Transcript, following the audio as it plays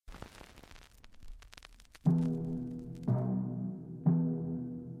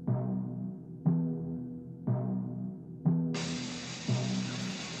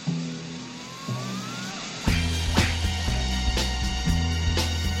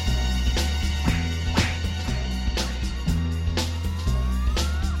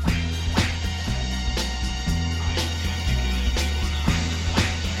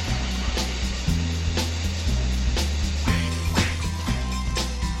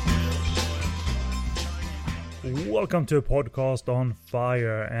Welcome to a podcast on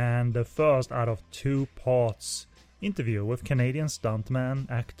fire and the first out of 2 parts interview with Canadian stuntman,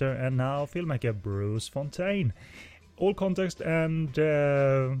 actor and now filmmaker Bruce Fontaine. All context and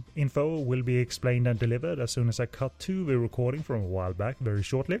info will be explained and delivered as soon as I cut to the recording from a while back very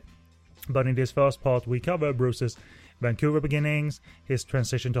shortly. But in this first part we cover Bruce's Vancouver beginnings, his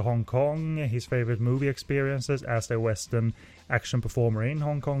transition to Hong Kong, his favorite movie experiences as a Western action performer in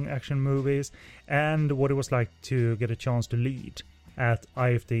Hong Kong action movies, and what it was like to get a chance to lead at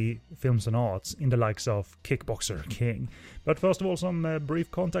IFD Films and Arts in the likes of Kickboxer King. But first of all, some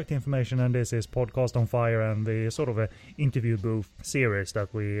brief contact information, and this is Podcast on Fire and the sort of a interview booth series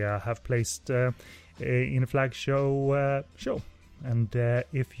that we have placed in a flag show. And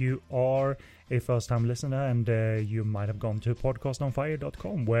if you are a first-time listener and you might have gone to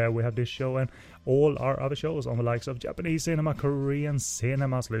podcastonfire.com where we have this show and all our other shows on the likes of Japanese cinema, Korean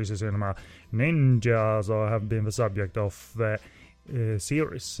cinema, sleazy cinema, ninjas, or have been the subject of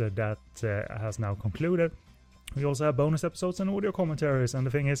series that has now concluded. We also have bonus episodes and audio commentaries, and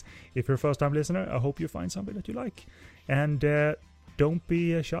the thing is, if you're a first-time listener, I hope you find something that you like. And don't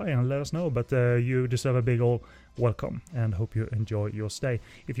be shy and let us know, but you deserve a big old welcome and hope you enjoy your stay.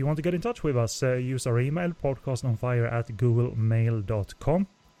 If you want to get in touch with us, use our email podcastonfire@googlemail.com.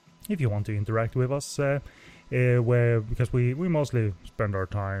 If you want to interact with us, because we mostly spend our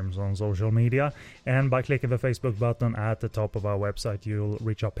times on social media, and by clicking the Facebook button at the top of our website you'll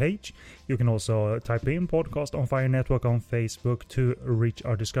reach our page. You can also type in Podcast on Fire Network on Facebook to reach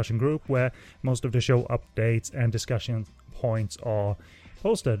our discussion group where most of the show updates and discussion points are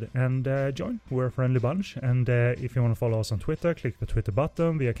posted, and join. We're a friendly bunch, and if you want to follow us on Twitter, click the Twitter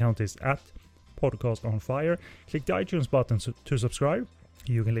button. The account is @podcastonfire. Click the iTunes button to subscribe.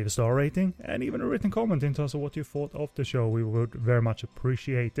 You can leave a star rating and even a written comment in terms of what you thought of the show. We would very much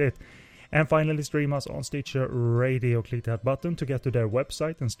appreciate it. And finally, stream us on Stitcher Radio. Click that button to get to their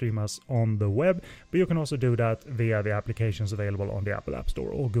website and stream us on the web. But you can also do that via the applications available on the Apple App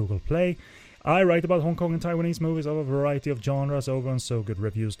Store or Google Play. I write about Hong Kong and Taiwanese movies of a variety of genres over on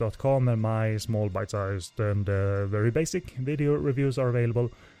SoGoodReviews.com, and my small bite-sized and very basic video reviews are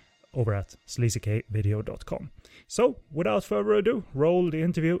available over at sleazykvideo.com. So, without further ado, roll the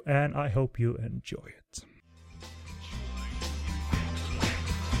interview, and I hope you enjoy it.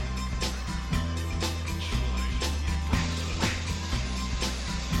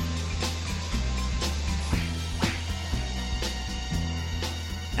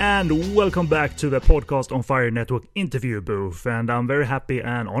 And welcome back to the Podcast on Fire Network interview booth, and I'm very happy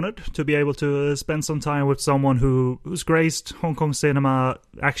and honored to be able to spend some time with someone who's graced Hong Kong cinema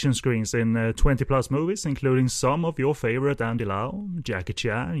action screens in 20 plus movies, including some of your favorite Andy Lau, Jackie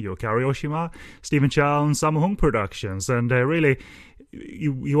Chan, Yukari Oshima, Stephen Chow and Sammo Hung productions, and really he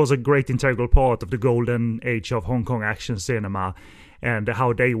was a great integral part of the golden age of Hong Kong action cinema and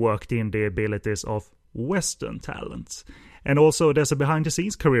how they worked in the abilities of Western talent. And also there's a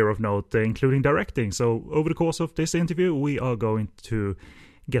behind-the-scenes career of note, including directing. So over the course of this interview, we are going to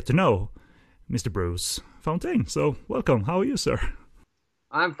get to know Mr. Bruce Fontaine. So welcome. How are you, sir?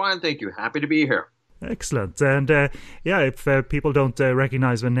 I'm fine, thank you. Happy to be here. Excellent. And if people don't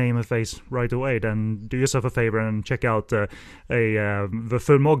recognize the name and face right away, then do yourself a favor and check out the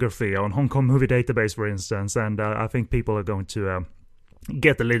filmography on Hong Kong Movie Database, for instance. And I think people are going to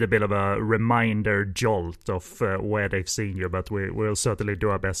get a little bit of a reminder jolt of where they've seen you, but we'll certainly do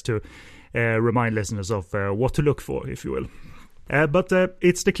our best to remind listeners of what to look for, if you will. But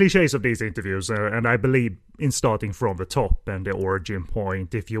it's the cliches of these interviews, and I believe in starting from the top and the origin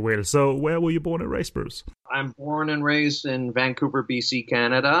point, if you will. So where were you born and raised, Bruce? I'm born and raised in Vancouver, BC,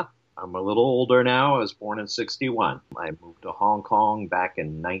 Canada. I'm a little older now. I was born in 1961. I moved to Hong Kong back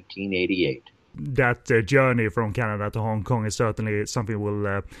in 1988. That journey from Canada to Hong Kong is certainly something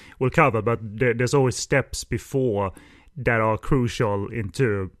we'll cover, but there's always steps before that are crucial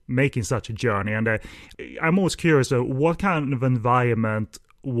into making such a journey. And I'm always curious, what kind of environment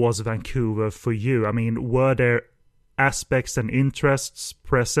was Vancouver for you? I mean, were there aspects and interests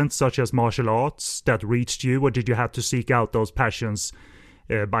present, such as martial arts, that reached you, or did you have to seek out those passions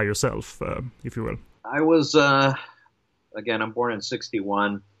by yourself, if you will? I was, again, I'm born in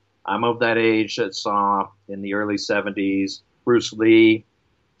 1961. I'm of that age that saw in the early 70s Bruce Lee,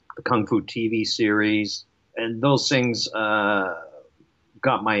 the Kung Fu TV series, and those things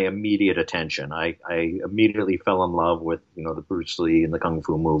got my immediate attention. I immediately fell in love with, the Bruce Lee and the Kung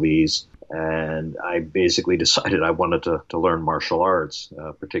Fu movies, and I basically decided I wanted to learn martial arts,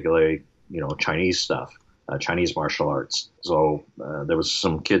 particularly, Chinese stuff, Chinese martial arts. So there was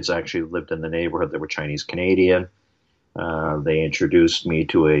some kids actually lived in the neighborhood that were Chinese Canadian. They introduced me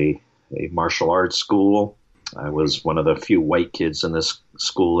to a martial arts school, I was one of the few white kids in this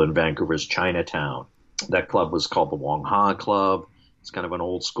school in Vancouver's Chinatown. That club was called the Wong Ha Club. It's kind of an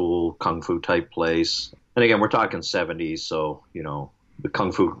old school kung fu type place. And again, we're talking 70s, so, the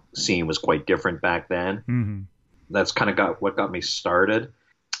kung fu scene was quite different back then. Mm-hmm. That's kind of what got me started.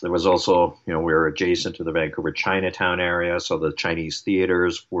 There was also, we were adjacent to the Vancouver Chinatown area, so the Chinese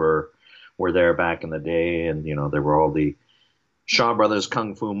theaters were there back in the day, and, there were all the Shaw Brothers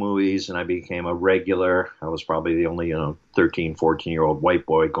kung fu movies, and I became a regular. I was probably the only 13, 14-year-old white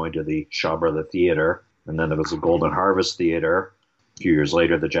boy going to the Shaw Brother Theater. And then there was the Golden Harvest Theater. A few years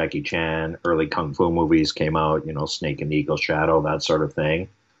later, the Jackie Chan early kung fu movies came out, Snake and Eagle Shadow, that sort of thing.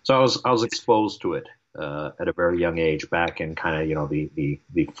 So I was exposed to it at a very young age, back in kind of the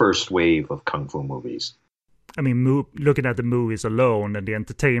first wave of kung fu movies. I mean, looking at the movies alone and the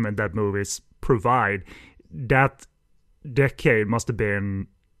entertainment that movies provide, that decade must have been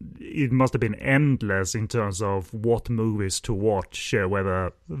endless in terms of what movies to watch,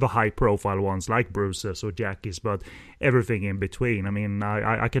 whether the high profile ones like Bruce's or Jackie's, but everything in between. I mean,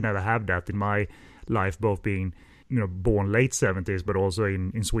 I can never have that in my life, both being born late 70s, but also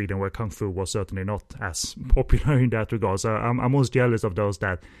in Sweden, where kung fu was certainly not as popular in that regard. So I'm most jealous of those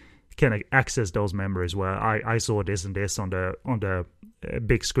that can access those memories where I saw this and this on the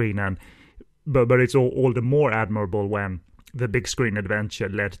big screen, and but it's all the more admirable when the big screen adventure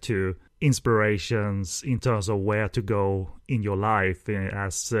led to inspirations in terms of where to go in your life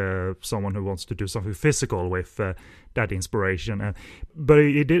as someone who wants to do something physical with that inspiration. But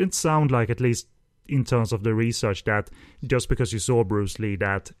it didn't sound like, at least in terms of the research, that just because you saw Bruce Lee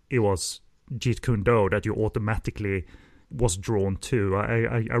that it was Jeet Kune Do that you automatically was drawn to.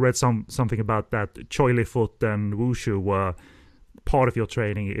 I read something about that Choi Li Foot and Wushu were part of your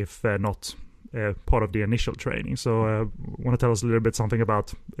training, if not part of the initial training. So want to tell us a little bit something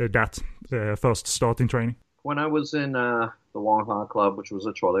about that first starting training? When I was in the Wong Ha Club, which was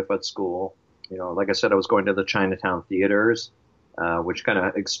a Choi Li Foot school, like I said, I was going to the Chinatown theaters, which kind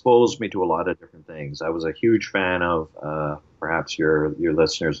of exposed me to a lot of different things. I was a huge fan of, perhaps your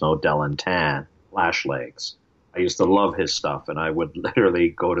listeners know, Dylan Tan, Lash Legs. I used to love his stuff, and I would literally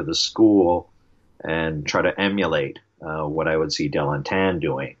go to the school and try to emulate what I would see Dylan Tan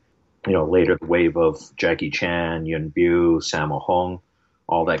doing. Later the wave of Jackie Chan, Yuen Bu, Sammo Hung,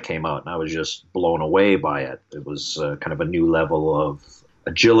 all that came out, and I was just blown away by it. It was kind of a new level of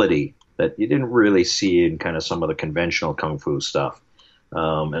agility that you didn't really see in kind of some of the conventional kung fu stuff,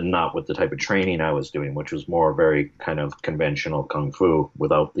 and not with the type of training I was doing, which was more very kind of conventional kung fu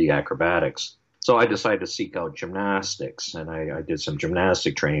without the acrobatics. So I decided to seek out gymnastics, and I did some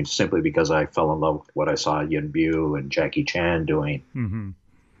gymnastic training simply because I fell in love with what I saw Yuen Bu and Jackie Chan doing. Mm-hmm.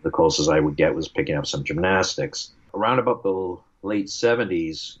 The closest I would get was picking up some gymnastics. Around about the late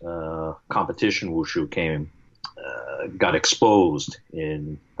 70s, competition wushu got exposed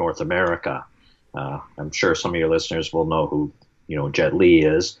in North America. I'm sure some of your listeners will know who, Jet Li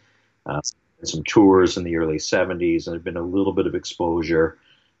is. Some tours in the early 70s, and there's been a little bit of exposure,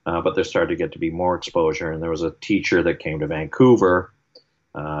 but there started to get to be more exposure. And there was a teacher that came to Vancouver,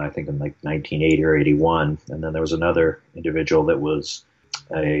 I think in like 1980 or 81. And then there was another individual that was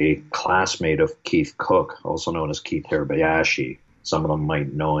a classmate of Keith Cook, also known as Keith Hirabayashi. Some of them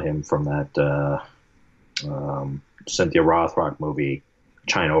might know him from that Cynthia Rothrock movie,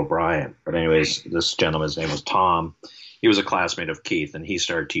 China O'Brien. But anyways, this gentleman's name was Tom. He was a classmate of Keith, and he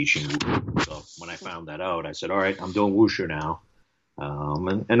started teaching wushu. So when I found that out, I said, all right, I'm doing wushu now.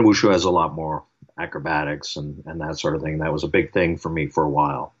 And wushu has a lot more acrobatics and that sort of thing. That was a big thing for me for a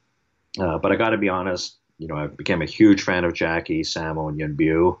while. But I got to be honest, I became a huge fan of Jackie, Sammo, and Yuen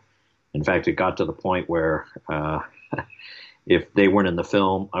Bu. In fact, it got to the point where if they weren't in the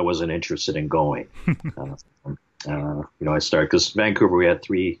film, I wasn't interested in going. I started, because Vancouver, we had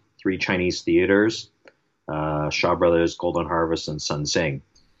three Chinese theaters, Shaw Brothers, Golden Harvest, and Sun Sing.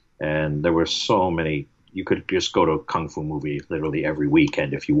 And there were so many. You could just go to a kung fu movie literally every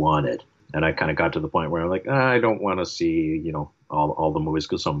weekend if you wanted. And I kind of got to the point where I'm like, I don't want to see, all the movies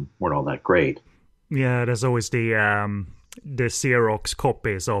because some weren't all that great. Yeah, there's always the Xerox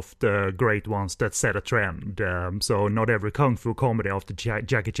copies of the great ones that set a trend. So not every kung fu comedy after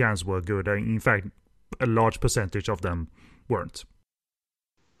Jackie Chan's were good. In fact, a large percentage of them weren't.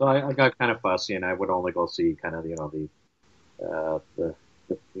 So I got kind of fussy, and I would only go see kind of the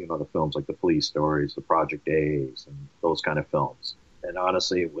films like the Police Stories, the Project A's, and those kind of films. And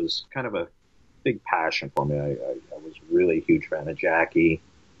honestly, it was kind of a big passion for me. I was really a huge fan of Jackie.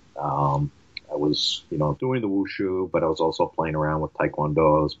 I was, doing the wushu, but I was also playing around with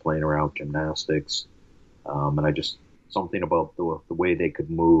taekwondo. I was playing around with gymnastics. And something about the way they could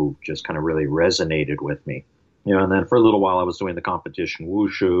move just kind of really resonated with me. And then for a little while I was doing the competition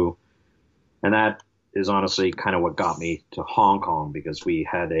wushu, and that is honestly kind of what got me to Hong Kong because we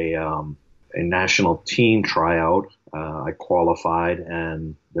had a national team tryout. I qualified,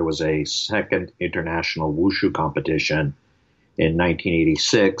 and there was a second international wushu competition in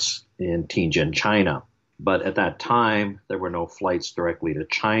 1986 in Tianjin, China. But at that time, there were no flights directly to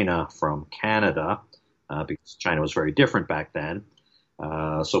China from Canada because China was very different back then.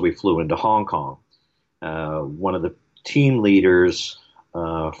 So we flew into Hong Kong. One of the team leaders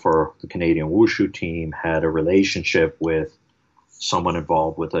for the Canadian Wushu team had a relationship with someone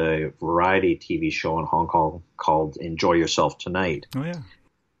involved with a variety TV show in Hong Kong called Enjoy Yourself Tonight. Oh,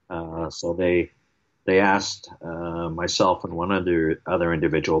 yeah. So they asked myself and one other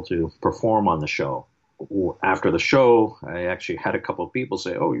individual to perform on the show. After the show, I actually had a couple of people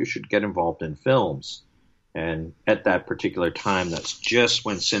say, "Oh, you should get involved in films." And at that particular time, that's just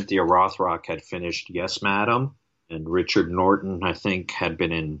when Cynthia Rothrock had finished Yes, Madam, and Richard Norton, I think, had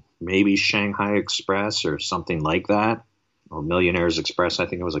been in maybe Shanghai Express or something like that, or Millionaires Express, I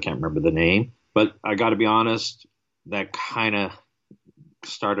think it was. I can't remember the name. But I got to be honest, that kind of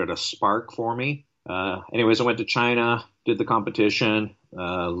started a spark for me. Anyways, I went to China, did the competition.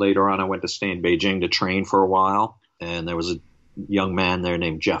 Later on, I went to stay in Beijing to train for a while. And there was a young man there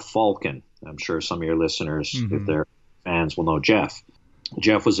named Jeff Falcon. I'm sure some of your listeners, if they're fans, will know Jeff.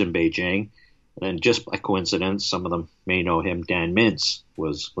 Jeff was in Beijing. And just by coincidence, some of them may know him, Dan Mintz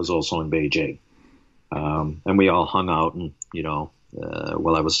was also in Beijing. And we all hung out and,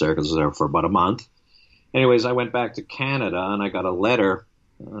 while I was there, because I was there for about a month. Anyways, I went back to Canada and I got a letter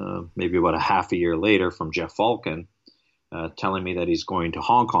maybe about a half a year later from Jeff Falcon telling me that he's going to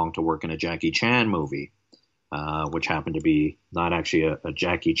Hong Kong to work in a Jackie Chan movie, which happened to be not actually a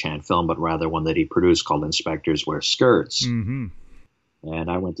Jackie Chan film, but rather one that he produced called Inspectors Wear Skirts. Mm-hmm. And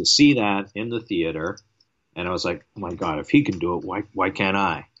I went to see that in the theater, and I was like, oh my God, if he can do it, why can't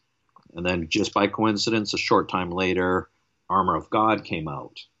I? And then just by coincidence, a short time later, Armor of God came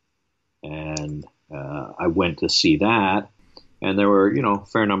out. And I went to see that. And there were, a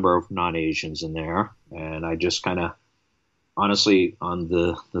fair number of non-Asians in there. And I just kind of, honestly, on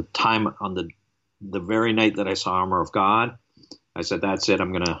the very night that I saw Armor of God, I said, that's it.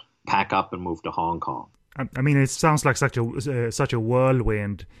 I'm going to pack up and move to Hong Kong. I mean, it sounds like such a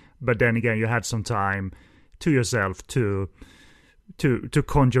whirlwind, but then again, you had some time to yourself to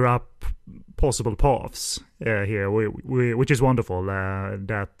conjure up possible paths here, which is wonderful.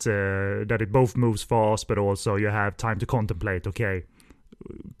 That it both moves fast, but also you have time to contemplate. Okay,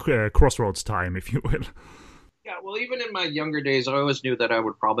 crossroads time, if you will. Yeah, well, even in my younger days, I always knew that I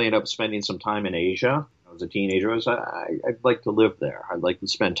would probably end up spending some time in Asia. I was a teenager. I'd like to live there. I'd like to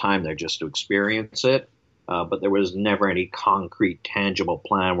spend time there just to experience it. But there was never any concrete, tangible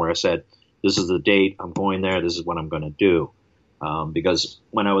plan where I said, this is the date, I'm going there, this is what I'm going to do. Because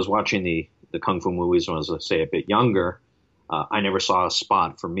when I was watching the Kung Fu movies when I was, let's say, a bit younger, I never saw a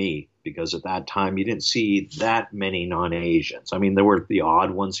spot for me. Because at that time, you didn't see that many non-Asians. I mean, there were the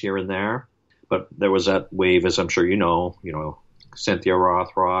odd ones here and there. But there was that wave, as I'm sure you know, Cynthia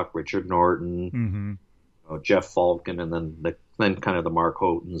Rothrock, Richard Norton, Jeff Falcon, and then kind of the Mark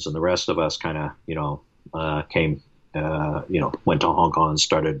Hotons and the rest of us kind of, came, went to Hong Kong and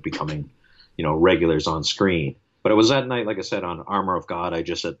started becoming, regulars on screen. But it was that night, like I said, on Armor of God, I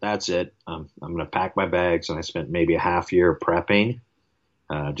just said, that's it. I'm going to pack my bags. And I spent maybe a half year prepping,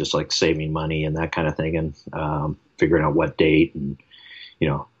 just like saving money and that kind of thing, and figuring out what date. And,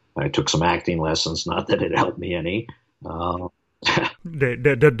 I took some acting lessons, not that it helped me any.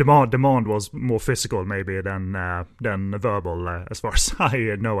 The demand was more physical maybe than verbal, as far as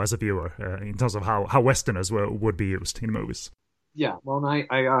I know as a viewer, in terms of how Westerners would be used in movies. Yeah, well,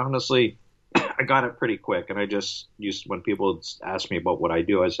 I honestly, I got it pretty quick, and I just used, when people ask me about what I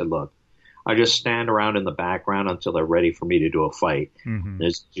do, I said, look, I just stand around in the background until they're ready for me to do a fight. Mm-hmm.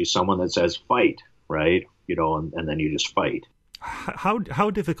 There's someone that says fight, right? And then you just fight. How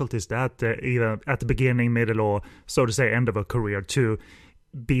difficult is that, either at the beginning, middle, or so to say, end of a career, to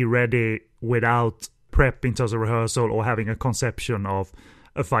be ready without prep in terms of rehearsal or having a conception of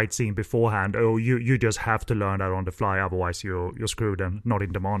a fight scene beforehand? Or you just have to learn that on the fly, otherwise you're screwed and not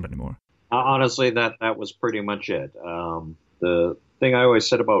in demand anymore? Honestly, that was pretty much it. The thing I always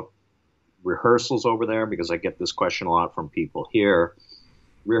said about rehearsals over there, because I get this question a lot from people here,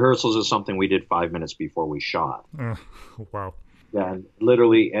 rehearsals is something we did 5 minutes before we shot. Wow. Yeah, and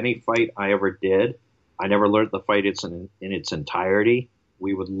literally any fight I ever did, I never learned the fight in its entirety.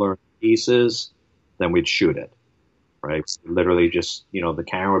 We would learn pieces, then we'd shoot it, right? So literally just, the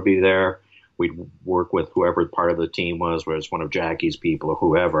camera would be there. We'd work with whoever part of the team was, whether it's one of Jackie's people or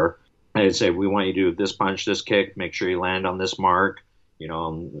whoever. I'd say, we want you to do this punch, this kick, make sure you land on this mark, a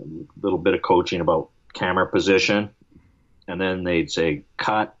little bit of coaching about camera position. And then they'd say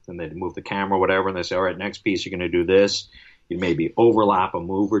cut, and they'd move the camera, whatever, and they say, all right, next piece, you're going to do this. You'd maybe overlap a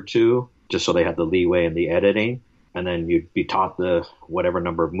move or two, just so they had the leeway in the editing. And then you'd be taught the whatever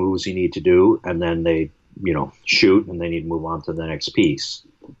number of moves you need to do, and then they, shoot, and then you'd move on to the next piece.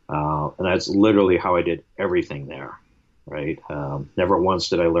 And that's literally how I did everything there, right? Never once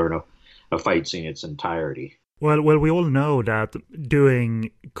did I learn a fight scene in its entirety. Well, we all know that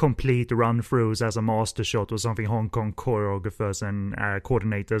doing complete run-throughs as a master shot was something Hong Kong choreographers and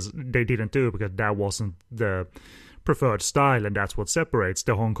coordinators, they didn't do because that wasn't the preferred style, and that's what separates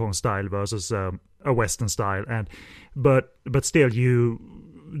the Hong Kong style versus a Western style. But still,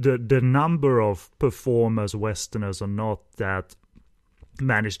 the number of performers, Westerners or not, that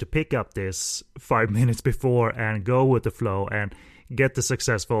managed to pick up this 5 minutes before and go with the flow and get the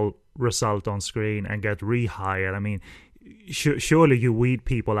successful result on screen and get rehired. I mean, surely you weed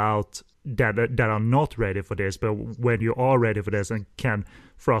people out that are not ready for this, but when you are ready for this and can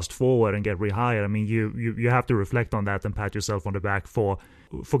thrust forward and get rehired, I mean, you have to reflect on that and pat yourself on the back for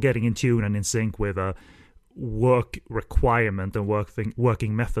getting in tune and in sync with a work requirement and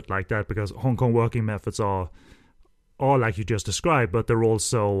working method like that, because Hong Kong working methods are like you just described, but they're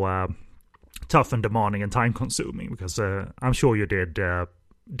also tough and demanding and time consuming, because I'm sure you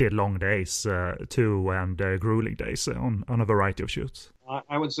did long days too, and grueling days on a variety of shoots.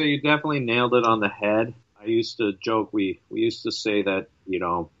 I would say you definitely nailed it on the head. I used to joke, we used to say that,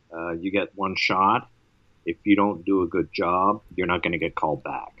 you get one shot. If you don't do a good job, you're not going to get called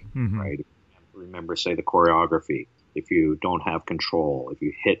back, right? Remember, say, the choreography. If you don't have control, if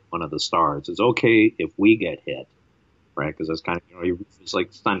you hit one of the stars, it's okay if we get hit, right? Because that's kind of, it's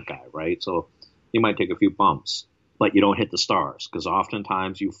like stunt guy, right? So you might take a few bumps, but you don't hit the stars, because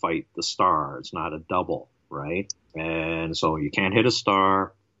oftentimes you fight the star. It's not a double, right? And so you can't hit a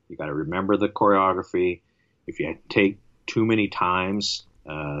star. You got to remember the choreography. If you take too many times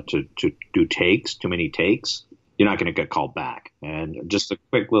to do too many takes, you're not going to get called back. And just a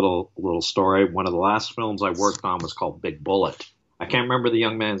quick little story. One of the last films I worked on was called Big Bullet. I can't remember the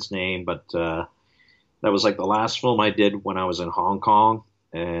young man's name, but that was like the last film I did when I was in Hong Kong.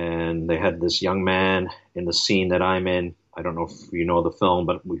 And they had this young man in the scene that I'm in. I don't know if you know the film,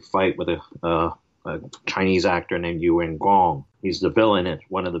 but we fight with a Chinese actor named Yuen Gong. He's the villain,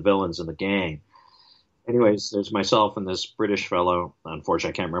 one of the villains in the gang. Anyways, there's myself and this British fellow. Unfortunately,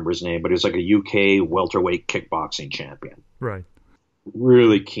 I can't remember his name, but he was like a UK welterweight kickboxing champion. Right.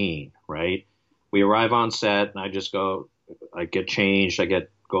 Really keen, right? We arrive on set, and I get changed.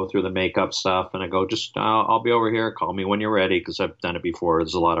 Go through the makeup stuff, and I go, I'll be over here. Call me when you're ready, because I've done it before.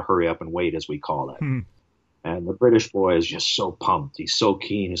 There's a lot of hurry up and wait, as we call it. And the British boy is just so pumped. He's so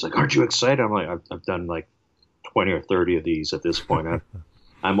keen. He's like, aren't you excited? I'm like, I've done like 20 or 30 of these at this point.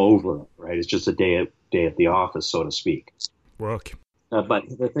 I'm over it, right? It's just a day at the office, so to speak. Work.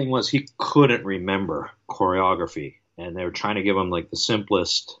 But the thing was, he couldn't remember choreography, and they were trying to give him like the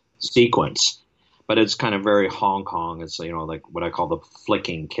simplest sequence. But it's kind of very Hong Kong. It's, like what I call the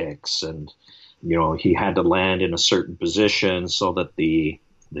flicking kicks. And, he had to land in a certain position so that the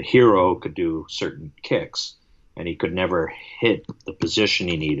hero could do certain kicks. And he could never hit the position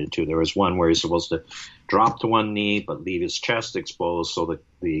he needed to. There was one where he's supposed to drop to one knee but leave his chest exposed so that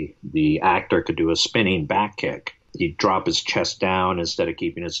the actor could do a spinning back kick. He'd drop his chest down instead of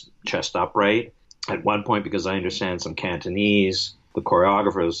keeping his chest upright. At one point, because I understand some Cantonese, the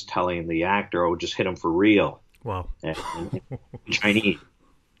choreographer was telling the actor, just hit him for real. Wow. And Chinese.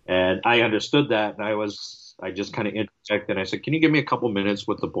 And I understood that, and I just kind of interjected. I said, can you give me a couple minutes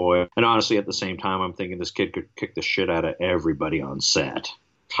with the boy? And honestly, at the same time, I'm thinking this kid could kick the shit out of everybody on set.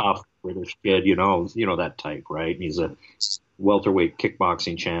 Tough British kid, you know that type, right? And he's a welterweight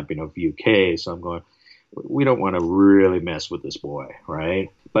kickboxing champion of UK. So I'm going, we don't want to really mess with this boy, right?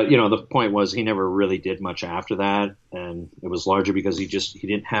 But, the point was he never really did much after that. And it was largely because he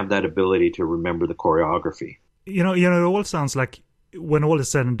didn't have that ability to remember the choreography. It all sounds like, when all is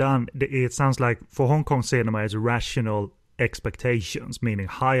said and done, it sounds like for Hong Kong cinema, it's rational expectations, meaning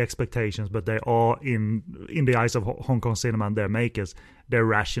high expectations, but they are in the eyes of Hong Kong cinema and their makers, they're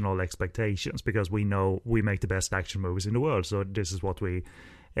rational expectations, because we know we make the best action movies in the world, so this is what we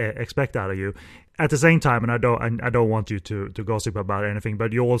expect out of you. At the same time, and I don't want you to gossip about anything,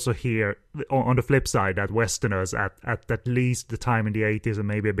 but you also hear on the flip side that Westerners at least the time in the 80s and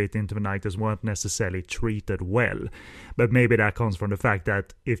maybe a bit into the 90s weren't necessarily treated well. But maybe that comes from the fact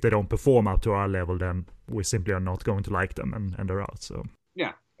that if they don't perform up to our level, then we simply are not going to like them, and they're out. So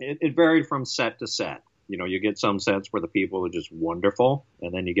yeah, it varied from set to set. You get some sets where the people are just wonderful,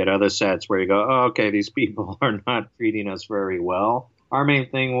 and then you get other sets where you go, oh, okay, these people are not treating us very well. Our main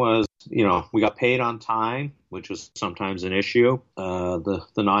thing was, we got paid on time, which was sometimes an issue. The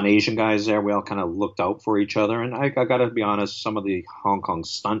non-Asian guys there, we all kind of looked out for each other. And I got to be honest, some of the Hong Kong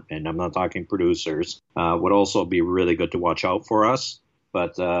stuntmen, I'm not talking producers, would also be really good to watch out for us.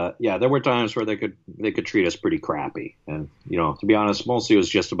 But yeah, there were times where they could treat us pretty crappy. And, to be honest, mostly it was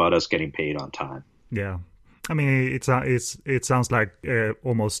just about us getting paid on time. Yeah. I mean, it sounds like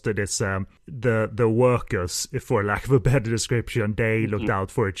almost this the workers, for lack of a better description, they looked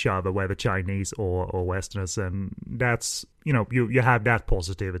out for each other, whether Chinese or Westerners, and that's you have that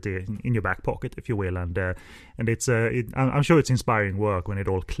positivity in your back pocket, if you will, and it's I'm sure it's inspiring work when it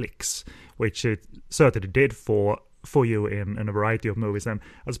all clicks, which it certainly did for you in a variety of movies. And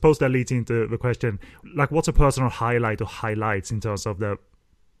I suppose that leads into the question, like, what's a personal highlight or highlights in terms of the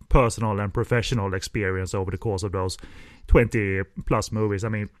personal and professional experience over the course of those 20 plus movies? I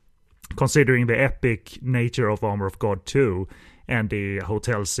mean, considering the epic nature of Armor of God 2 and the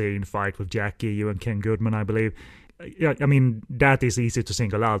hotel scene fight with Jackie, you and Ken Goodman, I believe, yeah, I mean, that is easy to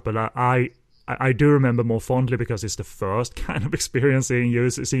single out, but I do remember more fondly because it's the first kind of experience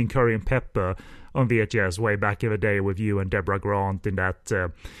seeing Curry and Pepper on VHS way back in the day with you and Deborah Grant in that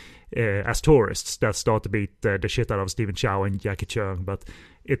as tourists that start to beat the shit out of Stephen Chow and Jackie Chung. But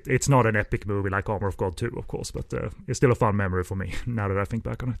it's not an epic movie like Armor of God 2, of course, but it's still a fun memory for me now that I think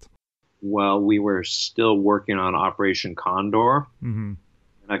back on it. Well, we were still working on Operation Condor. Mm-hmm.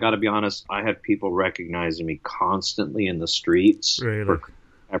 And I got to be honest, I had people recognizing me constantly in the streets for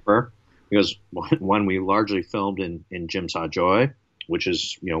Pepper. Because one, we largely filmed in Jim Sa Joy, which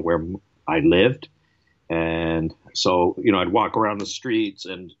is, where I lived. And so, I'd walk around the streets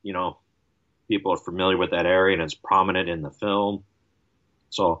and, people are familiar with that area and it's prominent in the film.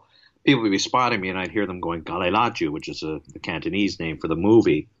 So people would be spotting me and I'd hear them going Galelaju, which is the Cantonese name for the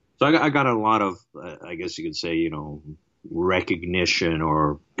movie. So I got a lot of, I guess you could say, recognition,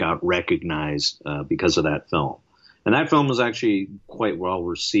 or got recognized because of that film. And that film was actually quite well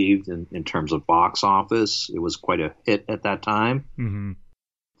received in terms of box office. It was quite a hit at that time. Mm-hmm.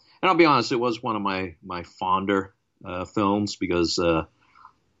 And I'll be honest, it was one of my fonder films because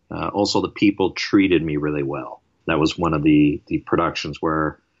also the people treated me really well. That was one of the productions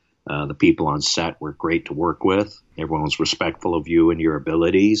where the people on set were great to work with. Everyone was respectful of you and your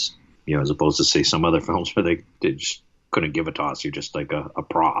abilities, as opposed to, say, some other films where they just couldn't give a toss. You're just like a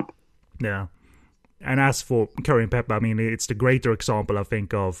prop. Yeah. And as for Curry and Pepper, I mean, it's the greater example, I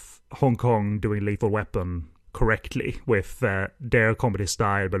think, of Hong Kong doing Lethal Weapon correctly with their comedy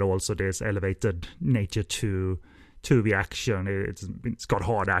style, but also this elevated nature to the action. It's got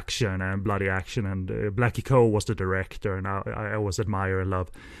hard action and bloody action, and Blackie Ko was the director, and I always admire and love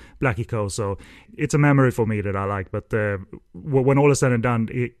Blackie Ko, so it's a memory for me that I like. But when all is said and done,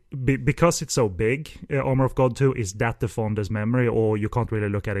 because it's so big, Armor of God 2, is that the fondest memory, or you can't really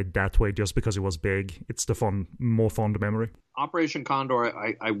look at it that way just because it was big? It's the more fond memory. Operation Condor,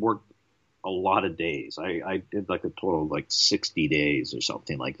 I worked a lot of days. I did like a total of like 60 days or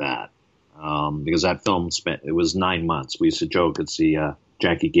something like that. Because that film it was 9 months. We used to joke it's the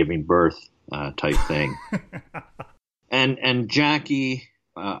Jackie giving birth type thing. and Jackie,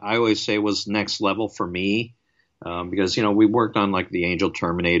 I always say, was next level for me because, we worked on like the Angel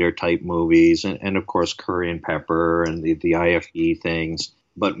Terminator type movies and of course Curry and Pepper and the IFE things.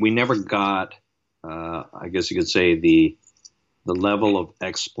 But we never got, I guess you could say, the level of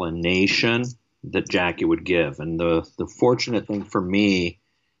explanation that Jackie would give. And the fortunate thing for me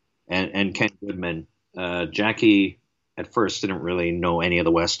and Ken Goodman, Jackie at first didn't really know any of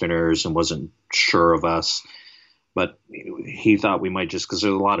the Westerners and wasn't sure of us. But he thought we might just, because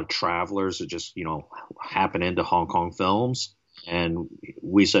there's a lot of travelers that just, happen into Hong Kong films. And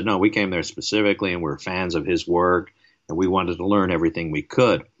we said, no, we came there specifically and we're fans of his work and we wanted to learn everything we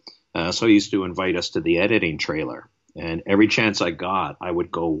could. So he used to invite us to the editing trailer. And every chance I got, I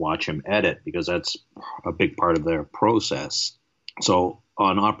would go watch him edit because that's a big part of their process. So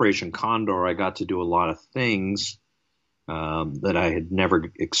on Operation Condor, I got to do a lot of things that I had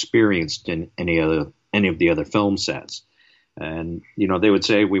never experienced in any of the other film sets. And, they would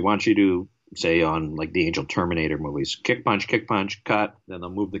say, we want you to, say, on like the Angel Terminator movies, kick, punch, cut. Then they'll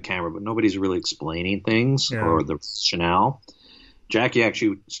move the camera, but nobody's really explaining things or the rationale. Jackie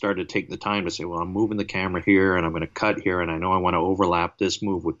actually started to take the time to say, well, I'm moving the camera here and I'm going to cut here. And I know I want to overlap this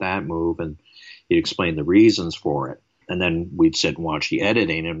move with that move. And he'd explain the reasons for it. And then we'd sit and watch the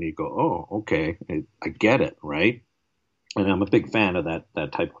editing and you'd go, oh, okay, I get it, right? And I'm a big fan of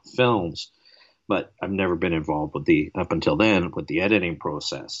that type of films, but I've never been involved with up until then, with the editing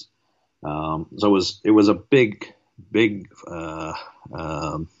process. So it was a big thing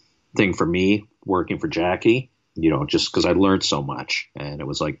for me working for Jackie. Just because I learned so much, and it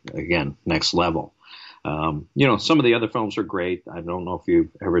was like, again, next level. Some of the other films are great. I don't know if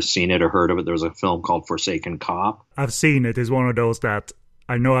you've ever seen it or heard of it. There was a film called Forsaken Cop. I've seen it. It's one of those that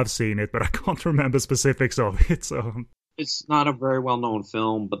I know I've seen it, but I can't remember specifics of it. So it's not a very well-known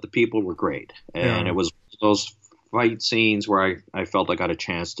film, but the people were great. And It was those fight scenes where I felt I got a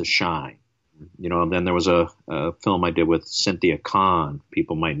chance to shine. And then there was a film I did with Cynthia Kahn.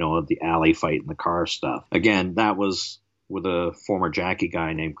 People might know of the alley fight in the car stuff. Again, that was with a former Jackie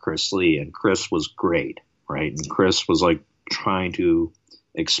guy named Chris Lee, and Chris was great, right? And Chris was like trying to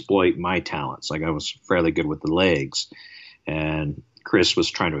exploit my talents. Like I was fairly good with the legs, and Chris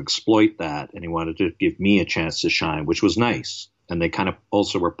was trying to exploit that, and he wanted to give me a chance to shine, which was nice. And they kind of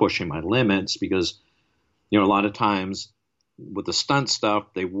also were pushing my limits because, a lot of times with the stunt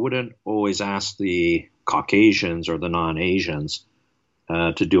stuff, they wouldn't always ask the Caucasians or the non-Asians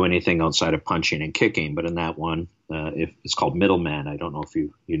to do anything outside of punching and kicking. But in that one, it's called Middleman. I don't know if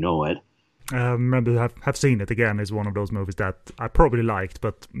you know it. I remember have seen it again. It's one of those movies that I probably liked,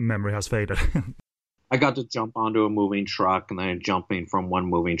 but memory has faded. I got to jump onto a moving truck, and then jumping from one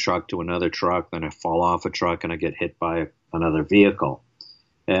moving truck to another truck. Then I fall off a truck and I get hit by another vehicle.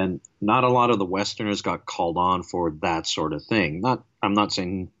 And not a lot of the Westerners got called on for that sort of thing. I'm not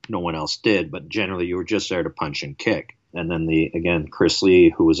saying no one else did, but generally you were just there to punch and kick. And then Chris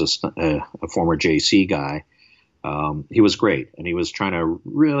Lee, who was a former JC guy, he was great. And he was trying to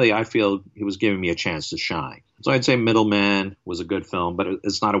really, I feel he was giving me a chance to shine. So I'd say Middleman was a good film, but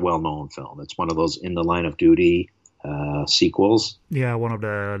it's not a well-known film. It's one of those In the Line of Duty sequels. Yeah, one of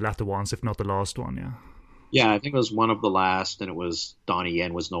the latter ones, if not the last one, yeah. Yeah, I think it was one of the last, and it was Donnie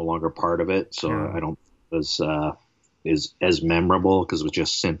Yen was no longer part of it, so yeah. I don't think it was as memorable because it was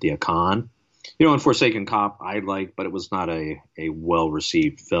just Cynthia Kahn. And Forsaken Cop I liked, but it was not a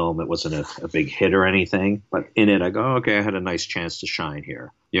well-received film. It wasn't a big hit or anything, but in it I go, okay, I had a nice chance to shine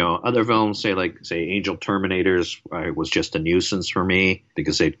here. Other films, say Angel Terminators, was just a nuisance for me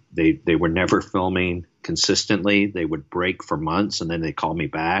because they were never filming consistently. They would break for months, and then they'd call me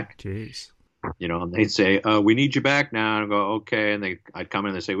back. Jeez. And they'd say, we need you back now. And I go, okay. And I'd come in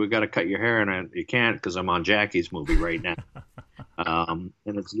and they'd say, we've got to cut your hair. And you can't because I'm on Jackie's movie right now. And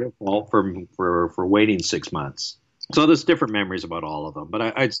it's your fault for waiting 6 months. So there's different memories about all of them.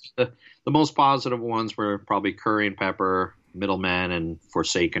 But the most positive ones were probably Curry and Pepper, Middleman, and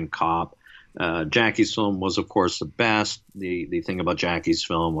Forsaken Cop. Jackie's film was, of course, the best. The thing about Jackie's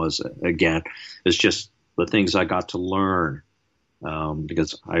film was, again, it's just the things I got to learn.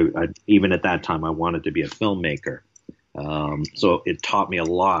 Because I even at that time I wanted to be a filmmaker, so it taught me a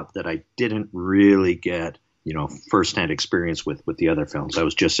lot that I didn't really get firsthand experience with the other films. I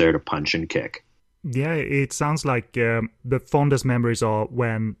was just there to punch and kick. Yeah, it sounds like the fondest memories are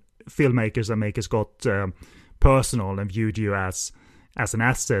when filmmakers and makers got personal and viewed you as an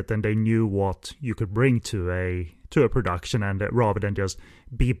asset, and they knew what you could bring to a production, and rather than just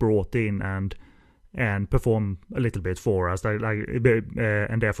be brought in and perform a little bit for us,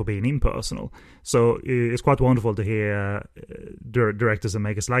 and therefore being impersonal. So it's quite wonderful to hear directors and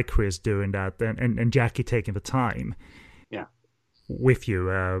makers like Chris doing that, and Jackie taking the time with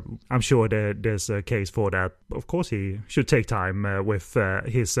you. I'm sure there's a case for that. Of course, he should take time with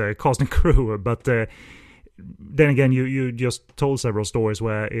his cast and crew, but then again, you just told several stories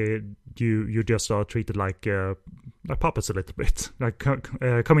where you just are treated like puppets a little bit, like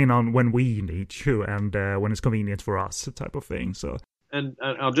coming on when we need you and when it's convenient for us, type of thing. So, and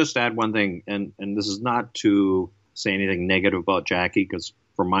I'll just add one thing, and this is not to say anything negative about Jackie, because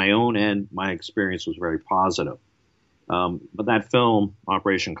from my own end, my experience was very positive. But that film,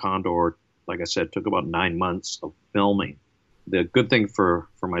 Operation Condor, like I said, took about 9 months of filming. The good thing for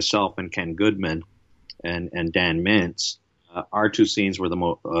myself and Ken Goodman and Dan Mintz, our two scenes were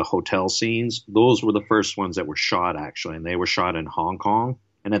the hotel scenes. Those were the first ones that were shot, actually, and they were shot in Hong Kong.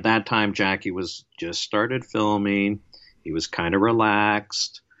 And at that time, Jackie was just started filming. He was kind of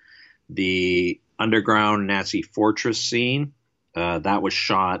relaxed. The underground Nazi fortress scene, that was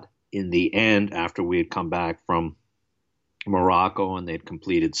shot in the end after we had come back from Morocco and they'd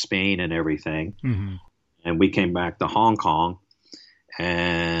completed Spain and everything. Mm-hmm. And we came back to Hong Kong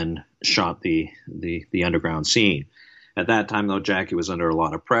and shot the underground scene. At that time, though, Jackie was under a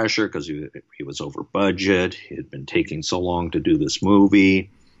lot of pressure because he was over budget. He had been taking so long to do this movie.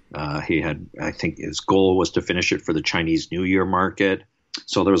 I think his goal was to finish it for the Chinese New Year market.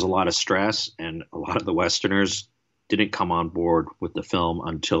 So there was a lot of stress, and a lot of the Westerners didn't come on board with the film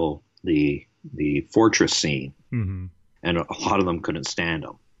until the fortress scene. Mm-hmm. And a lot of them couldn't stand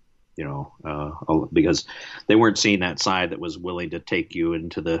him. because they weren't seeing that side that was willing to take you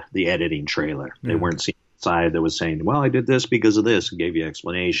into the editing trailer. They weren't seeing the side that was saying, well, I did this because of this, and gave you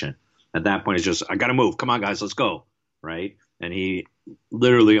explanation. At that point, it's just, I got to move. Come on, guys, let's go. Right. And he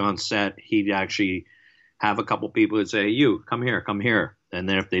literally on set, he'd actually have a couple people that say, you come here. And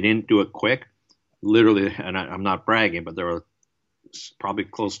then if they didn't do it quick, literally, and I'm not bragging, but there were probably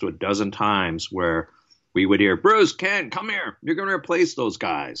close to a dozen times where we would hear, Bruce, Ken, come here. You're going to replace those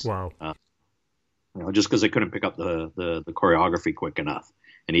guys. Wow. Just because they couldn't pick up the choreography quick enough.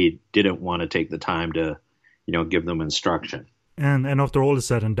 And he didn't want to take the time to, give them instruction. And after all is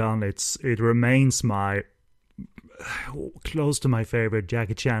said and done, it remains close to my favorite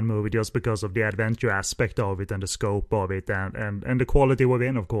Jackie Chan movie, just because of the adventure aspect of it and the scope of it, and the quality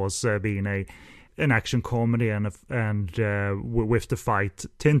within, of course, being an action comedy and with the fight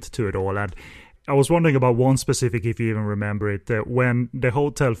tint to it all. And I was wondering about one specific, if you even remember it, when the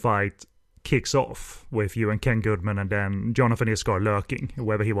hotel fight kicks off with you and Ken Goodman and then Jonathan Iscar lurking,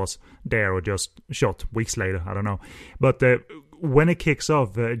 whether he was there or just shot weeks later, I don't know. But when it kicks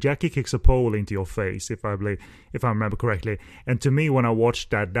off, Jackie kicks a pole into your face, if I remember correctly. And to me, when I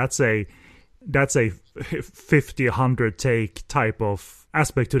watched that, that's a 50, 100 take type of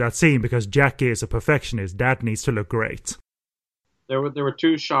aspect to that scene, because Jackie is a perfectionist. That needs to look great. There were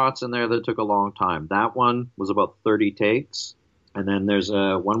two shots in there that took a long time. That one was about 30 takes. And then there's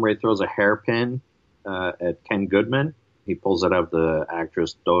one where he throws a hairpin at Ken Goodman. He pulls it out of the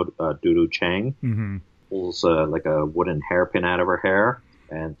actress Dudu Chang. Mm-hmm. Pulls like a wooden hairpin out of her hair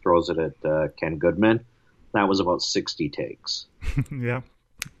and throws it at Ken Goodman. That was about 60 takes. Yeah,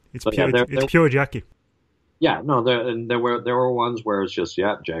 it's pure Jackie. Yeah, no, there were ones where it's just,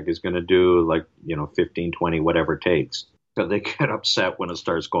 Jackie's going to do 15, 20, whatever takes. So they get upset when it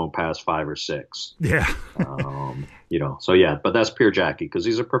starts going past 5 or 6. Yeah. But that's pure Jackie, because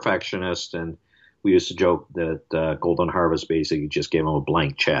he's a perfectionist, and we used to joke that Golden Harvest basically just gave him a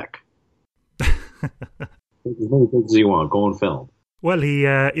blank check. As many takes as you want, go and film. Well,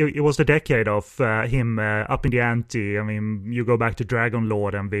 it was the decade of him up in the ante. I mean, you go back to Dragon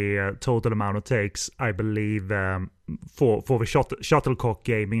Lord and the total amount of takes, I believe, for the shuttlecock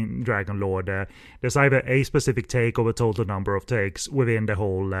game in Dragon Lord, there's either a specific take or a total number of takes within the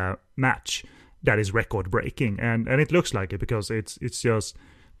whole match that is record breaking, and it looks like it, because it's just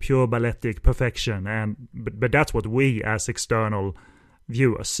pure balletic perfection. But that's what we as external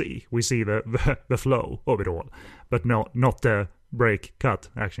viewers see. We see the flow of it all, but not the break, cut,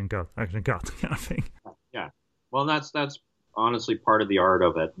 action kind of thing. Yeah. Well, that's honestly part of the art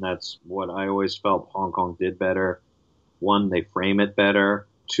of it. And that's what I always felt Hong Kong did better. One, they frame it better.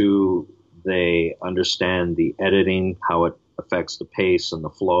 Two, they understand the editing, how it affects the pace and the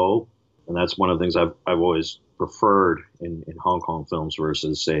flow. And that's one of the things I've always preferred in Hong Kong films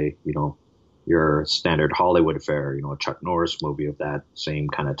versus, say, your standard Hollywood affair, a Chuck Norris movie of that same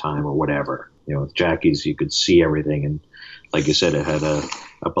kind of time or whatever. With Jackie's, you could see everything, and like you said, it had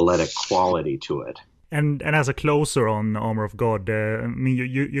a balletic quality to it. And as a closer on Armor of God, I mean,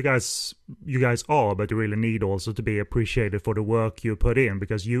 you guys are, but you really need also to be appreciated for the work you put in,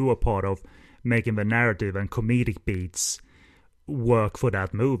 because you are part of making the narrative and comedic beats work for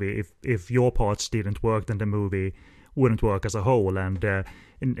that movie. If your parts didn't work, then the movie wouldn't work as a whole. And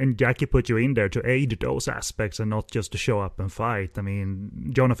Jackie put you in there to aid those aspects and not just to show up and fight. I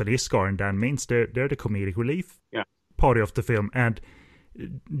mean, Jonathan Iscar and Dan Mintz, they're the comedic relief party of the film. And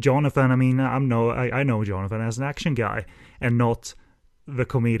Jonathan, I mean, I know Jonathan as an action guy and not the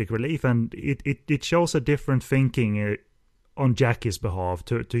comedic relief. And it shows a different thinking on Jackie's behalf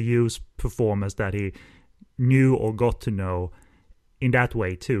to use performers that he knew or got to know in that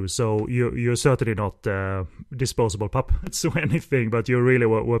way too. So you're certainly not disposable puppets or anything, but you really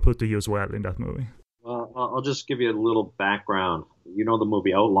were put to use well in that movie. Well, I'll just give you a little background. You know the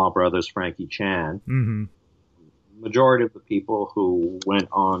movie Outlaw Brothers, Frankie Chan. Mm-hmm. Majority of the people who went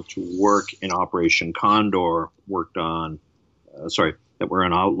on to work in Operation Condor that were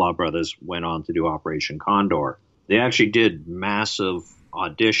in Outlaw Brothers went on to do Operation Condor. They actually did massive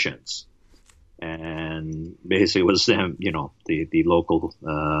auditions. And basically it was them, the local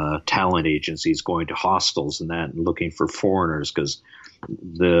talent agencies going to hostels and that, and looking for foreigners, because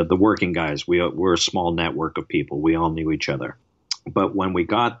the working guys, we're a small network of people. We all knew each other. But when we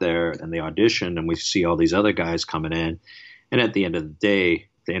got there and they auditioned and we see all these other guys coming in, and at the end of the day,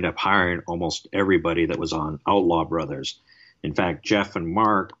 they end up hiring almost everybody that was on Outlaw Brothers. In fact, Jeff and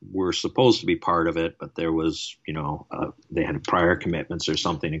Mark were supposed to be part of it, but there was, they had prior commitments or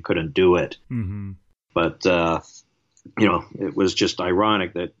something and couldn't do it. Mm-hmm. But, it was just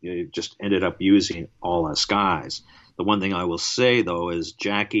ironic that it just ended up using all us guys. The one thing I will say though is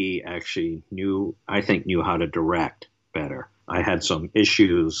Jackie actually I think knew how to direct better. I had some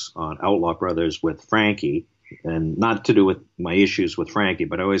issues on Outlaw Brothers with Frankie, and not to do with my issues with Frankie,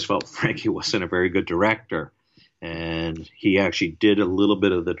 but I always felt Frankie wasn't a very good director. And he actually did a little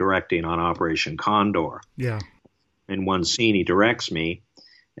bit of the directing on Operation Condor. Yeah. In one scene, he directs me,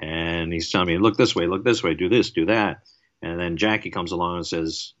 and he's telling me, look this way, do this, do that. And then Jackie comes along and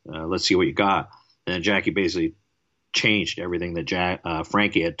says, let's see what you got. And then Jackie basically changed everything that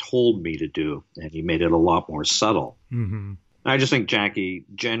Frankie had told me to do, and he made it a lot more subtle. Mm-hmm. I just think Jackie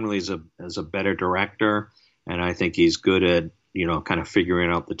generally is a better director, and I think he's good at, kind of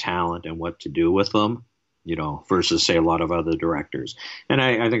figuring out the talent and what to do with them, versus, say, a lot of other directors. And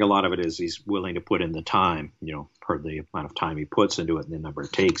I think a lot of it is he's willing to put in the time, per the amount of time he puts into it and the number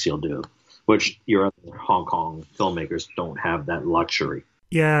of takes he'll do, which your other Hong Kong filmmakers don't have that luxury.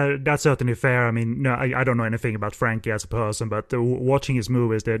 Yeah, that's certainly fair. I mean, no, I don't know anything about Frankie as a person, but watching his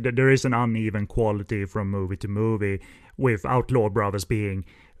movies, there is an uneven quality from movie to movie, with Outlaw Brothers being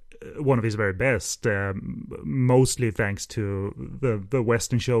one of his very best, mostly thanks to the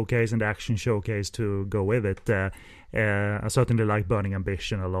Western showcase and the action showcase to go with it. I certainly like Burning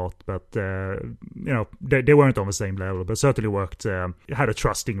Ambition a lot, but they weren't on the same level, but certainly worked, had a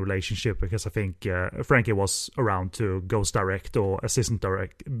trusting relationship, because I think Frankie was around to ghost direct or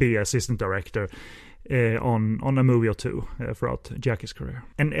be assistant director on a movie or two throughout Jackie's career.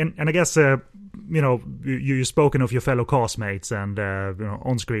 And I guess you've spoken of your fellow castmates and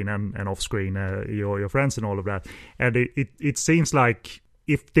on screen and off screen, your friends and all of that, and it seems like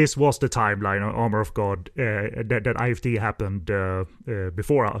if this was the timeline on Armor of God, that IFD happened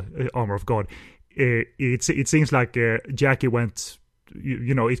before Armor of God, it seems like Jackie went.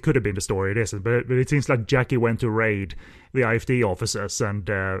 It could have been the story, it isn't, but it seems like Jackie went to raid the IFD officers and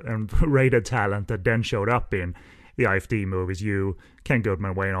raided talent that then showed up in the IFD movies. You, Ken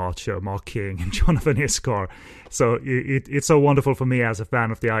Goodman, Wayne Archer, Mark King, and Jonathan Iskar. So it's so wonderful for me as a fan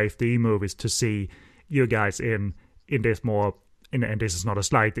of the IFD movies to see you guys in this more, and this is not a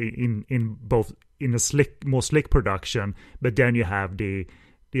slight, in both in a more slick production, but then you have the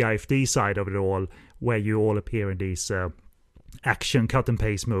IFD side of it all, where you all appear in these action cut and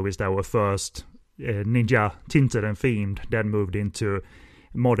paste movies that were first ninja tinted and themed, then moved into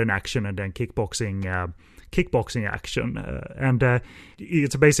modern action, and then kickboxing action. And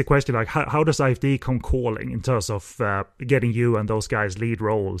it's a basic question, like how does IFD come calling in terms of getting you and those guys lead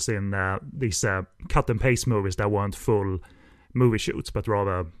roles in these cut and paste movies that weren't full movie shoots, but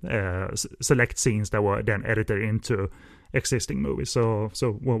rather select scenes that were then edited into existing movies. So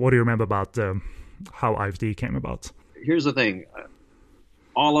what do you remember about how IFD came about? Here's the thing.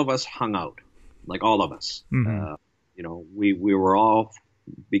 All of us hung out, like all of us. Mm-hmm. We were all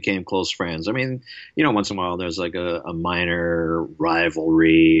became close friends. I mean, once in a while there's like a minor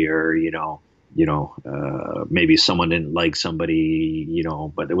rivalry, or maybe someone didn't like somebody,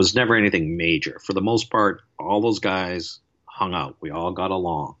 but it was never anything major. For the most part, all those guys hung out. We all got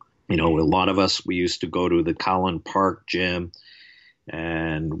along. A lot of us, we used to go to the Collin Park gym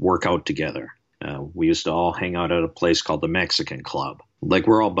and work out together. We used to all hang out at a place called the Mexican Club. Like,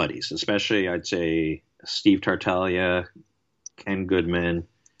 we're all buddies, especially, I'd say, Steve Tartaglia, Ken Goodman,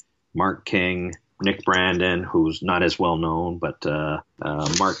 Mark King, Nick Brandon, who's not as well known, but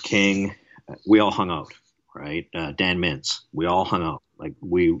Mark King. We all hung out, right? Dan Mintz, we all hung out. Like,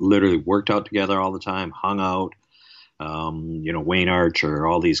 we literally worked out together all the time, hung out. Wayne Archer,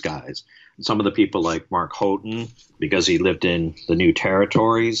 all these guys. Some of the people like Mark Houghton, because he lived in the New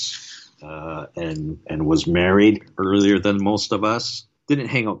Territories, and was married earlier than most of us, didn't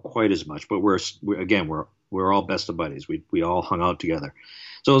hang out quite as much, but we're all best of buddies. We all hung out together.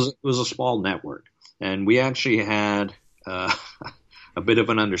 So it was a small network, and we actually had a bit of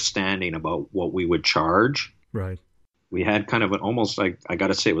an understanding about what we would charge. Right. We had kind of almost like, I got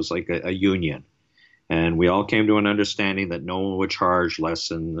to say, it was like a union. And we all came to an understanding that no one would charge less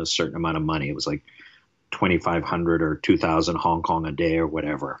than a certain amount of money. It was like 2,500 or 2,000 Hong Kong a day or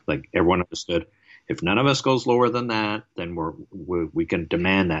whatever. Like, everyone understood, if none of us goes lower than that, then we can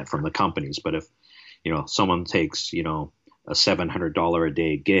demand that from the companies. But if someone takes a $700 a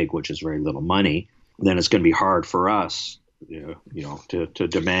day gig, which is very little money, then it's going to be hard for us to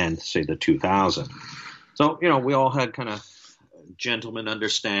demand, say, the 2,000. So we all had kind of gentleman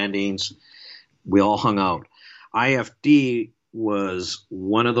understandings. We all hung out. IFD was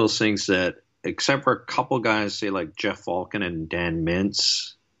one of those things that, except for a couple guys, say like Jeff Falcon and Dan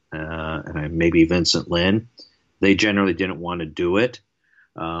Mintz, and maybe Vincent Lin, they generally didn't want to do it.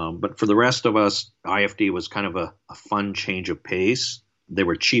 But for the rest of us, IFD was kind of a fun change of pace. They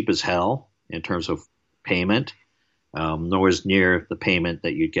were cheap as hell in terms of payment. nowhere near the payment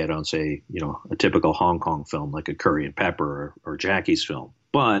that you'd get on, say, a typical Hong Kong film like a Curry and Pepper or Jackie's film.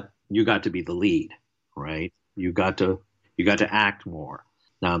 But you got to be the lead, right? You got to act more.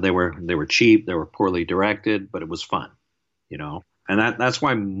 Now they were cheap, they were poorly directed, but it was fun, And that's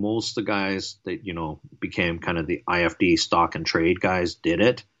why most of the guys that became kind of the IFD stock and trade guys did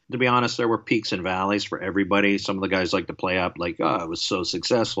it. To be honest, there were peaks and valleys for everybody. Some of the guys like to play up like, oh, it was so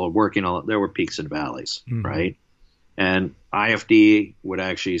successful working all. There were peaks and valleys, right? And IFD would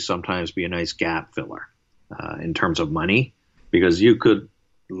actually sometimes be a nice gap filler in terms of money, because you could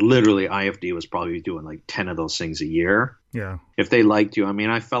literally, IFD was probably doing like 10 of those things a year. Yeah. If they liked you. I mean,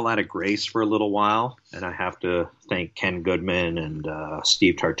 I fell out of grace for a little while, and I have to thank Ken Goodman and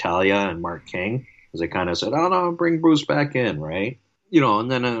Steve Tartaglia and Mark King, because they kind of said, oh, no, bring Bruce back in, right?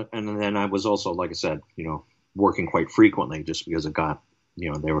 And then I was also, like I said, working quite frequently just because it got,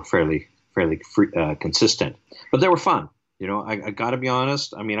 they were fairly consistent, but they were fun. I got to be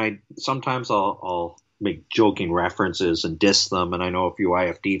honest. I mean, sometimes I'll make joking references and diss them, and I know a few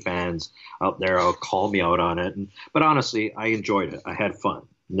IFD fans out there will call me out on it. But honestly, I enjoyed it. I had fun.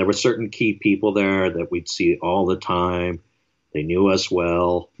 And there were certain key people there that we'd see all the time. They knew us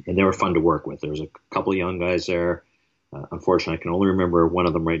well, and they were fun to work with. There was a couple of young guys there. Unfortunately, I can only remember one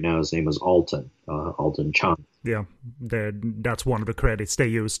of them right now. His name was Alton Chung. Yeah, that's one of the credits they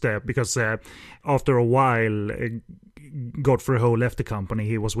used because after a while, Godfrey Ho left the company.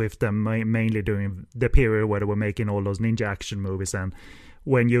 He was with them mainly during the period where they were making all those ninja action movies. And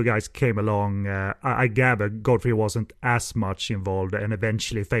when you guys came along, I gather Godfrey wasn't as much involved and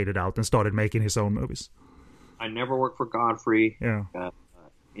eventually faded out and started making his own movies. I never worked for Godfrey. Yeah.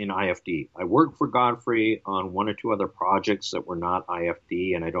 In IFD. I worked for Godfrey on one or two other projects that were not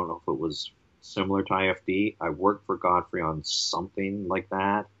IFD, and I don't know if it was similar to IFD. I worked for Godfrey on something like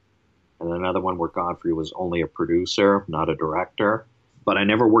that, and another one where Godfrey was only a producer, not a director. But I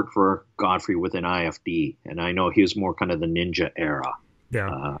never worked for Godfrey within IFD, and I know he was more kind of the ninja era.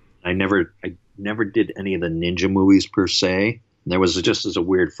 Yeah. I never did any of the ninja movies per se. There was, just as a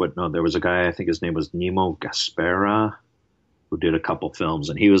weird footnote, there was a guy, I think his name was Nemo Gaspera, who did a couple films,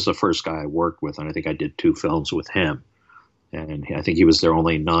 and he was the first guy I worked with, and I think I did 2 films with him. And I think he was their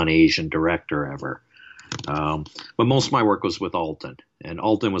only non-Asian director ever. But most of my work was with Alton, and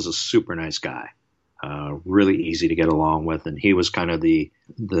Alton was a super nice guy, really easy to get along with, and he was kind of the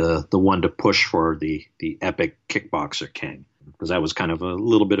one to push for the epic Kickboxer King, because that was kind of a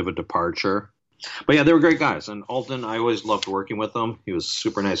little bit of a departure. But yeah, they were great guys, and Alton, I always loved working with him. He was a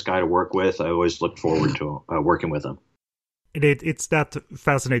super nice guy to work with. I always looked forward to working with him. It's that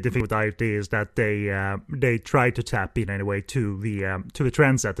fascinating thing with IFD is that they try to tap in anyway to the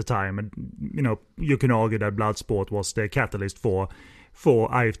trends at the time, and you can argue that Bloodsport was the catalyst for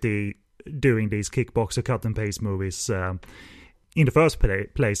IFD doing these kickboxer cut and paste movies in the first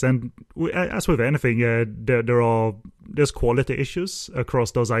place. And as with anything, there's quality issues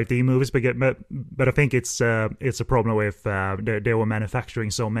across those IFD movies, but I think it's a problem with they were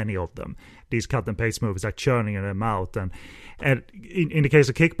manufacturing so many of them. These cut and paste movies are churning them out, and in the case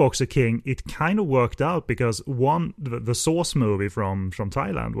of Kickboxer King, it kind of worked out because the Source movie from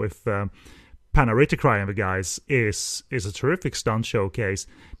Thailand with Panaritikrai and the guys is a terrific stunt showcase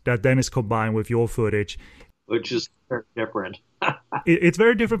that then is combined with your footage, which is very different. It's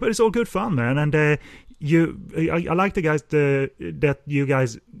very different, but it's all good fun, man. And I like the guys that you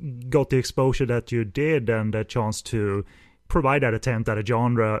guys got the exposure that you did and the chance to provide that attempt at a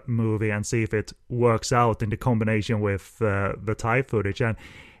genre movie and see if it works out in the combination with the Thai footage. And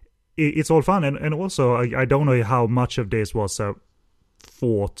it's all fun. And also, I don't know how much of this was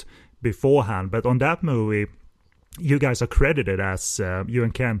thought beforehand, but on that movie, you guys are credited as, you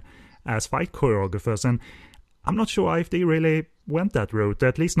and Ken, as fight choreographers. And I'm not sure IFD really went that route,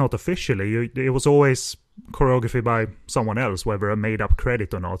 at least not officially. It was always choreography by someone else, whether a made-up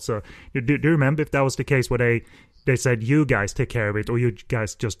credit or not. So do you remember if that was the case where they said you guys take care of it, or you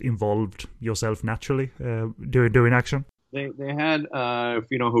guys just involved yourself naturally doing action? They had, if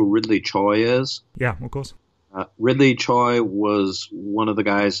you know who Ridley Choi is. Yeah, of course. Ridley Choi was one of the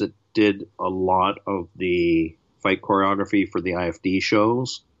guys that did a lot of the fight choreography for the IFD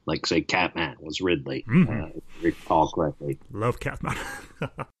shows. Like, say, Catman was Ridley, if I recall correctly. Love Catman.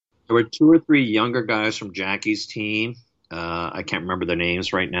 There were 2 or 3 younger guys from Jackie's team. I can't remember their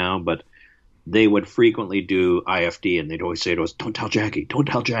names right now, but they would frequently do IFD, and they'd always say to us, don't tell Jackie, don't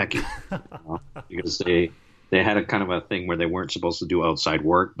tell Jackie. Because they had a kind of a thing where they weren't supposed to do outside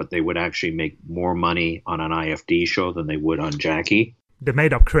work, but they would actually make more money on an IFD show than they would on Jackie. They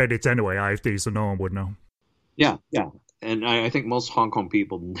made up credits anyway, IFD, so no one would know. Yeah. and I think most Hong Kong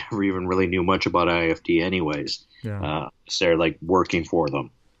people never even really knew much about IFT anyways. Yeah. So they're like working for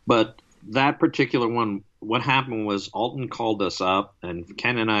them. But that particular one, what happened was Alton called us up, and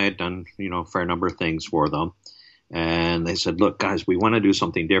Ken and I had done, a fair number of things for them. And they said, look, guys, we want to do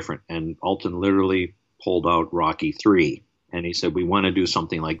something different. And Alton literally pulled out Rocky 3. And he said, we want to do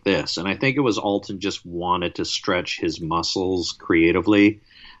something like this. And I think it was Alton just wanted to stretch his muscles creatively,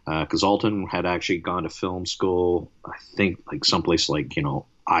 because Alton had actually gone to film school, I think like someplace like,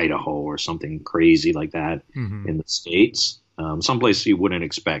 Idaho or something crazy like that in the States, someplace you wouldn't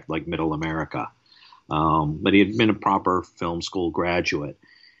expect, like Middle America. But he had been a proper film school graduate.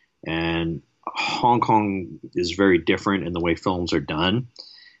 And Hong Kong is very different in the way films are done.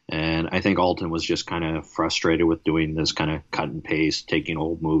 And I think Alton was just kind of frustrated with doing this kind of cut and paste, taking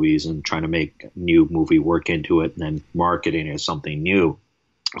old movies and trying to make new movie work into it and then marketing it as something new.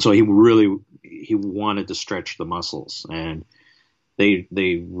 So he wanted to stretch the muscles, and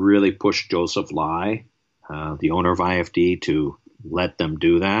they really pushed Joseph Lai, the owner of IFD, to let them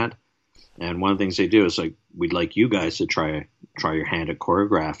do that. And one of the things they do is like, we'd like you guys to try your hand at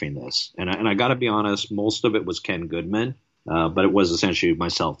choreographing this. And I got to be honest, most of it was Ken Goodman. But it was essentially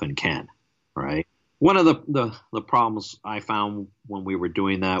myself and Ken, right? One of the problems I found when we were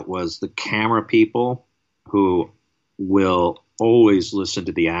doing that was the camera people, who will always listen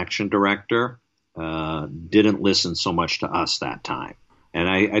to the action director, didn't listen so much to us that time. And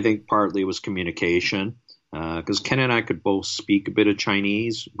I think partly it was communication, because Ken and I could both speak a bit of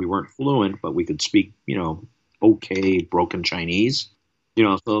Chinese. We weren't fluent, but we could speak, okay, broken Chinese.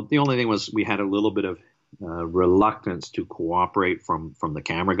 So the only thing was we had a little bit of reluctance to cooperate from the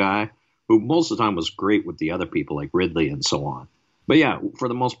camera guy, who most of the time was great with the other people like Ridley and so on. But yeah, for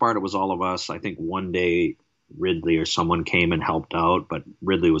the most part, it was all of us. I think one day Ridley or someone came and helped out, but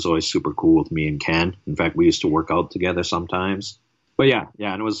Ridley was always super cool with me and Ken. In fact, we used to work out together sometimes. But yeah,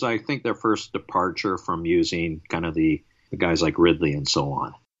 and it was, I think, their first departure from using kind of the guys like Ridley and so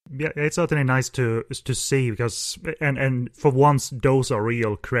on. Yeah, it's certainly nice to see, because and for once those are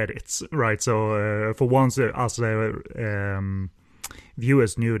real credits, right? So for once us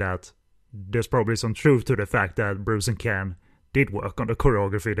viewers knew that there's probably some truth to the fact that Bruce and Ken did work on the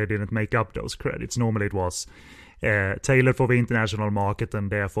choreography. They didn't make up those credits. Normally it was tailored for the international market,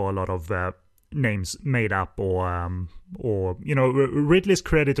 and therefore a lot of names made up, or Ridley's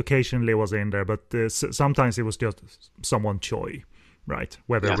credit occasionally was in there, but sometimes it was just someone Choi. Right,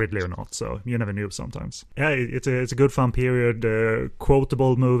 whether Ridley or not, so you never knew sometimes. Yeah, it's a good fun period,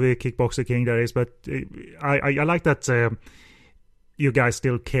 quotable movie, Kickboxer King, that is, but I like that you guys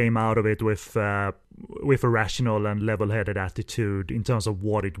still came out of it with a rational and level-headed attitude in terms of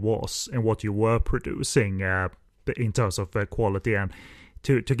what it was and what you were producing in terms of quality, and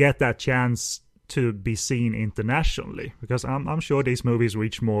to get that chance to be seen internationally, because I'm sure these movies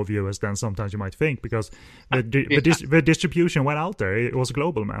reach more viewers than sometimes you might think, because the distribution went out there. It was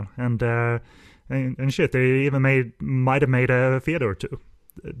global, man, and shit, they even might have made a theater or two,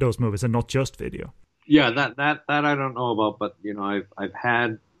 those movies, and not just video. Yeah, that I don't know about, but I've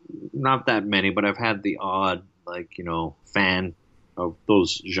had not that many, but I've had the odd fan of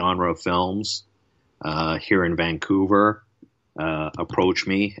those genre films here in Vancouver. Approach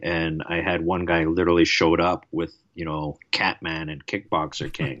me, and I had one guy literally showed up with Catman and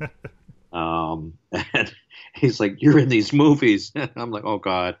Kickboxer King, and he's like, "You're in these movies." I'm like, "Oh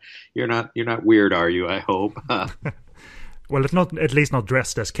God, you're not weird, are you? I hope." Well, it's not, at least not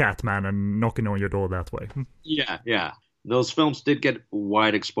dressed as Catman and knocking on your door that way. Yeah. Those films did get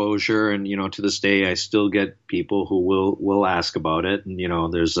wide exposure, and to this day, I still get people who will ask about it. And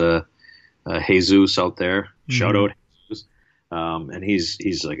there's a Jesus out there. Shout out. And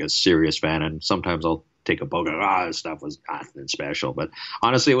he's like a serious fan, and sometimes I'll take a poke at, this stuff was nothing special. But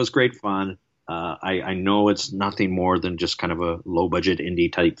honestly, it was great fun. I know it's nothing more than just kind of a low-budget indie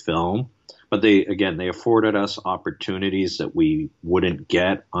type film, but they afforded us opportunities that we wouldn't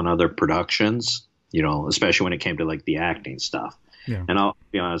get on other productions, especially when it came to like the acting stuff. Yeah. And I'll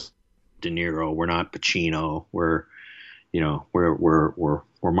be honest, De Niro, we're not Pacino. We're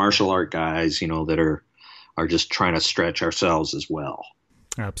martial art guys, that are just trying to stretch ourselves as well.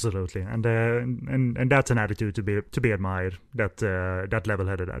 Absolutely, and that's an attitude to be admired. That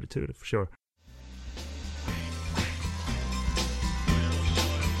level-headed attitude, for sure.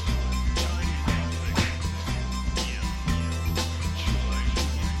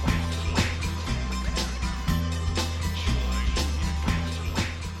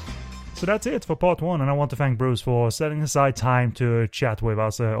 So that's it for part 1, and I want to thank Bruce for setting aside time to chat with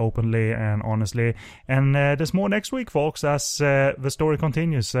us openly and honestly. And there's more next week, folks, as the story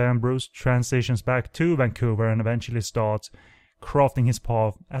continues. Bruce transitions back to Vancouver and eventually starts crafting his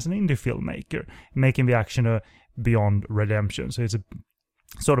path as an indie filmmaker, making the action beyond redemption. So it's a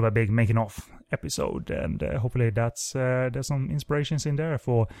sort of a big making off episode, and hopefully that's there's some inspirations in there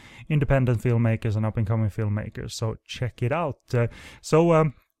for independent filmmakers and up-and-coming filmmakers, so check it out.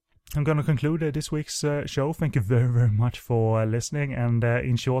 I'm going to conclude this week's show. Thank you very, very much for listening. And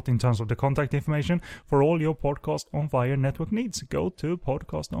in short, in terms of the contact information for all your Podcast on Fire network needs, go to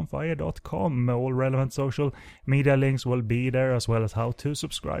podcastonfire.com. All relevant social media links will be there, as well as how to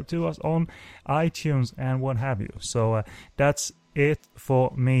subscribe to us on iTunes and what have you. So that's it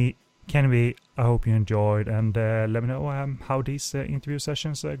for me, Kenny. I hope you enjoyed, and let me know how these interview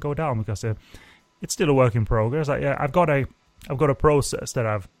sessions go down, because it's still a work in progress. I've got a process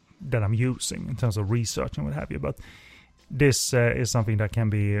that I'm using in terms of research and what have you, but this is something that can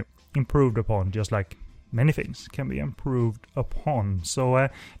be improved upon, just like many things can be improved upon. So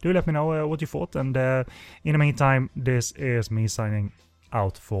do let me know what you thought, and in the meantime, this is me signing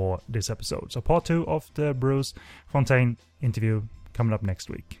out for this episode. So part 2 of the Bruce Fontaine interview coming up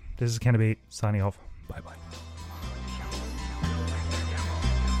next week. This is Kennedy signing off. Bye bye.